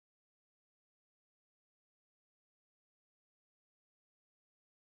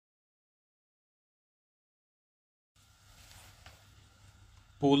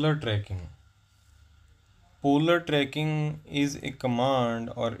Polar tracking. Polar tracking is a command,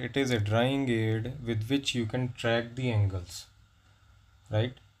 or it is a drawing aid with which you can track the angles,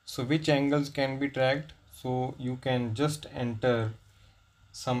 right? So which angles can be tracked? So you can just enter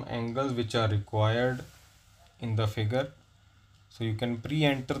some angles which are required in the figure. So you can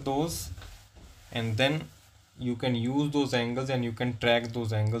pre-enter those, and then you can use those angles and you can track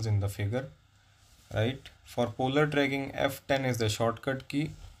those angles in the figure, right? For polar tracking, F10 is the shortcut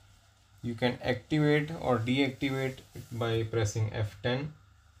key. You can activate or deactivate it by pressing F10,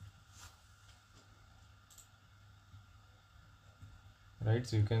 right?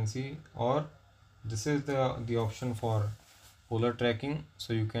 So you can see, or this is the option for polar tracking.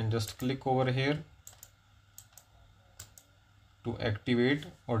 So you can just click over here to activate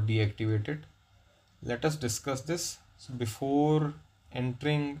or deactivate it. Let us discuss this. So before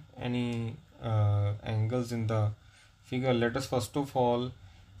entering any angles in the figure, let us first of all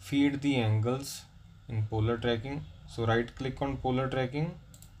feed the angles in polar tracking. So right click on polar tracking,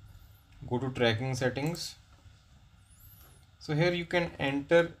 go to tracking settings. So here you can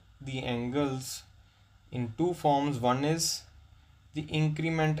enter the angles in two forms. One is the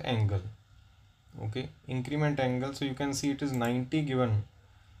increment angle. Okay, increment angle. So you can see it is 90 given,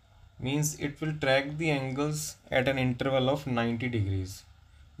 means it will track the angles at an interval of 90 degrees.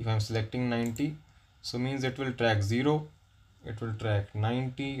 If I'm selecting 90, so means it will track 0, it will track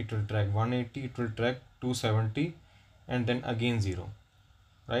 90, it will track 180, it will track 270, and then again 0,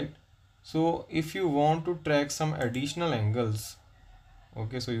 right? So if you want to track some additional angles,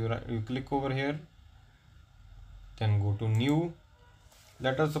 okay, so you click over here, then go to new.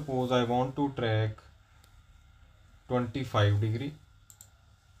 Let us suppose I want to track 25 degree.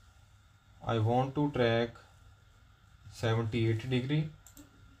 I want to track 78 degree.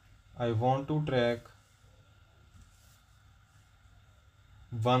 I want to track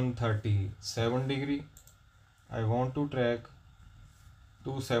 137 degree. I want to track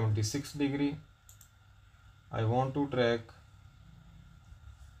 276 degree. I want to track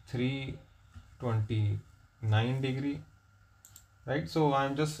 329 degree, right? So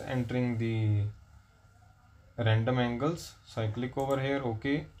I'm just entering the random angles. So I click over here,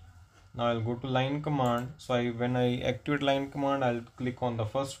 okay. Now I'll go to line command. So when I activate line command, I'll click on the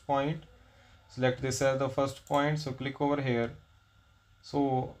first point, select this as the first point. So click over here.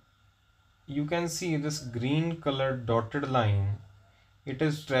 So you can see this green colored dotted line, it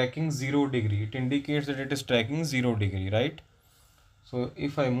is tracking 0 degree. It indicates that it is tracking 0 degree, right? So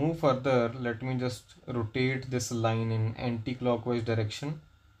if I move further, let me just rotate this line in anti-clockwise direction.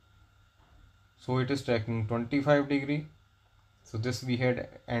 So it is tracking 25 degree. So this we had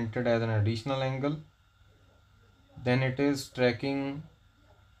entered as an additional angle. Then it is tracking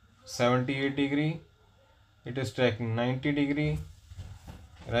 78 degree. It is tracking 90 degree,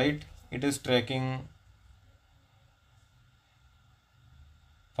 right? It is tracking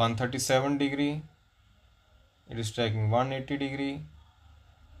 137 degree. It is tracking 180 degree.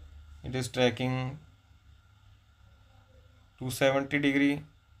 It is tracking 270 degree,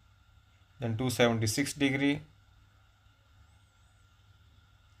 then 276 degree,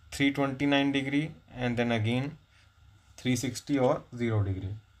 329 degree, and then again 360 or 0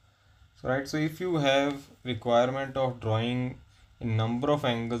 degree. So right, so if you have requirement of drawing a number of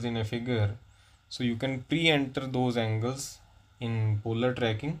angles in a figure, so you can pre-enter those angles in polar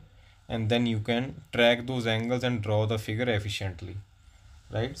tracking, and then you can track those angles and draw the figure efficiently,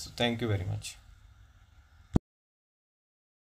 right? So thank you very much.